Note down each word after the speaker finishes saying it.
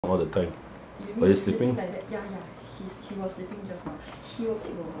all the time. Are you sleeping? Like that? Yeah, yeah. He was sleeping just now. He will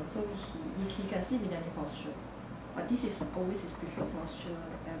flip over, so he can sleep in any posture. But this is always his preferred posture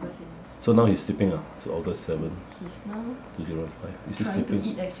ever since. So now he's sleeping, so August 7. He's now 2005. Is he trying sleeping? to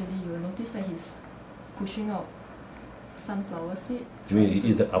eat actually. You will notice that he's pushing out sunflower seed. You mean he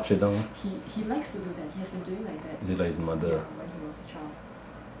eat that upside down? He likes to do that. He has been doing like that. Is it like his mother? Yeah, when he was a child.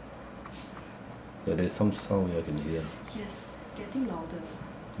 Yeah, there's some sound I can hear. Yes, getting louder.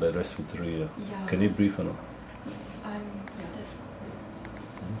 Like respiratory. Yeah. Can he breathe or not? Yeah,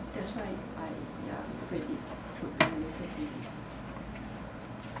 that's why I afraid it could be related to it.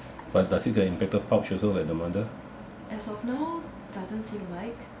 But does he get impacted pouch also like the mother? As of now, doesn't seem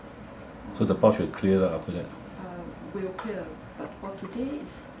like. So the pouch will clear after that? Will clear, but for today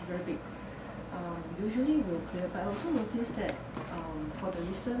it's very big. Usually will clear, but I also noticed that for the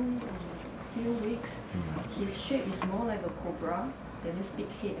recent few weeks, his shape is more like a cobra than this big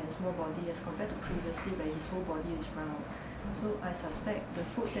head and small body as compared to previously where his whole body is round. So I suspect the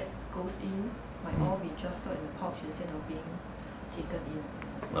food that goes in might all be just out in the pouch instead of being taken in.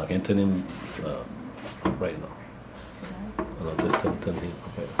 I can turn him upright now. Should I? No, just turn him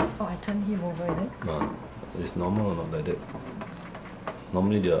upright. Oh, I turn him over, is it? No, it's normal or not like that.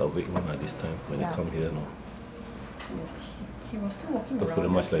 Normally they are awake at this time when they come here. No. Yes, he was still walking But around. pretty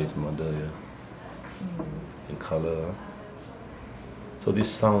much like his mother, in color. So this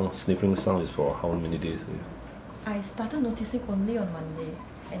sound, sniffing sound, is for how many days? I started noticing only on Monday,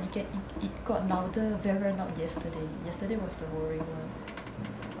 and it got louder, very loud yesterday. Yesterday was the worrying one.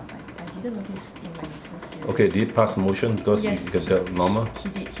 But I didn't notice in my business series. Okay, did he pass motion? Because yes, you can tell normal? He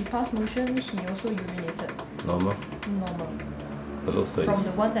did. He passed motion, he also urinated. Normal? Normal. It looks like from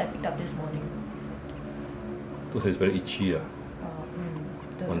the one that I picked up this morning. Looks like it's very itchy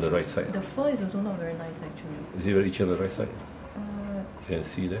on the right side. The fur is also not very nice actually. Is it very itchy on the right side? You can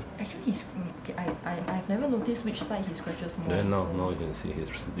see there. Actually, I've never noticed which side he scratches more. Then now you can see he's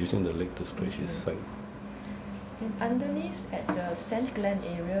using the leg to scratch his side. And underneath at the scent gland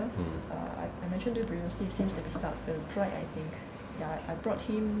area, I mentioned it previously, it seems to be dry, I think. Yeah, I brought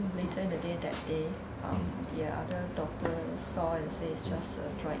him later in the day that day. The other doctor saw and said it's just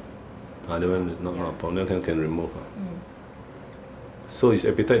dried. That one not a problem, can remove. So his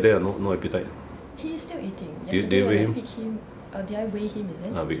appetite there, no appetite? He is still eating. Did weigh him? Feed him, did I weigh him, is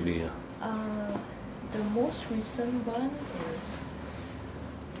it? Weekly, the most recent one is...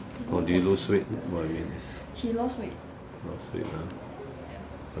 Oh, do you lose weight? What I mean is... He lost weight. Lost weight,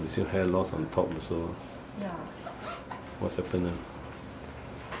 But you see hair loss on top also. Yeah. What's happened then?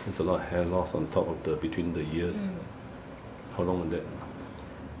 There's a lot of hair loss on top of between the ears. How long is that?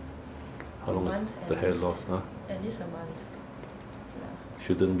 How long is the hair loss? At least a month. Yeah.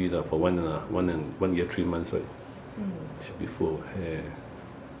 Shouldn't be for 1 year, 3 months, right? Should be full of hair.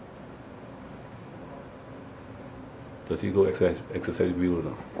 Does he go exercise wheel or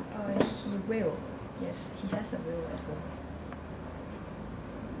not? He will. Yes, he has a wheel at home.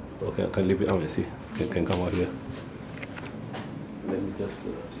 Okay, I can leave it out and see. Can come out here. Let me just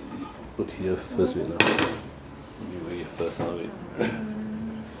put here first. Wait now. Let me weigh it first. Wait.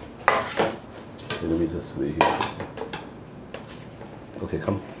 Let me just weigh here. Okay,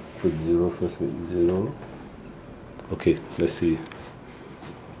 come. Put 0 first. Wait, 0. Okay, let's see.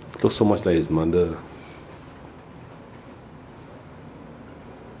 Looks so much like his mother.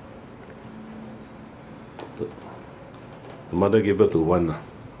 The mother gave birth to 1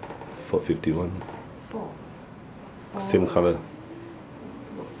 for 51. 4. Same color.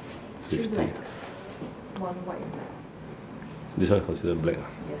 2 50. black, 1 white and black. This one is considered black.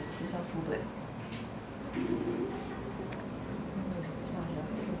 Yes, this one full black.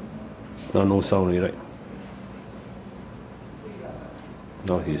 Now no sound already, right?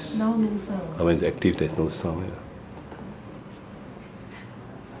 Now he's... Now no sound. When it's active, there's no sound.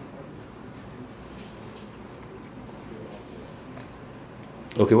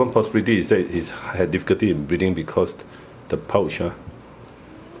 Okay, one possibility is that he's had difficulty in breathing because the pouch are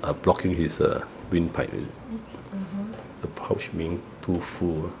blocking his windpipe. The pouch being too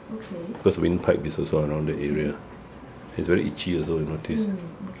full. Because the windpipe is also around the area. It's very itchy also, you notice.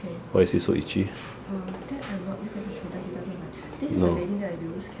 Why is it so itchy? That I'm not using the shoulder, he doesn't like. This is the bedding that I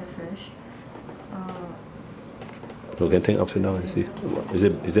use, Carefresh. You can take upside down and see.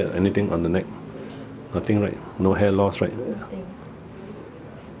 Is there anything on the neck? Nothing, right? No hair loss, right? Nothing.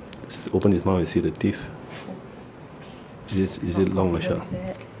 Just open his mouth and see the teeth. Is it long or short?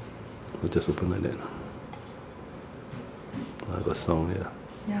 So just open like that. I got sound, Yeah.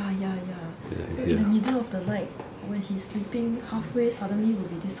 So in the middle of the night, when he's sleeping, halfway suddenly will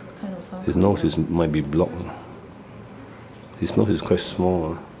be this kind of sound. His nose might be blocked. His nose is quite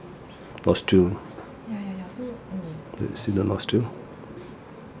small. nostril. Yeah. So, See the nostril?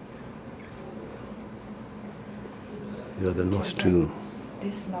 Yeah, the nostril.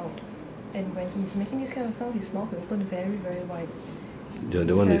 this loud. And when he's making this kind of sound, his mouth will open very, very wide. Yeah,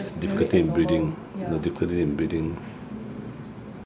 the one is Very difficulty in abnormal. breathing. Yeah. The difficulty in breathing.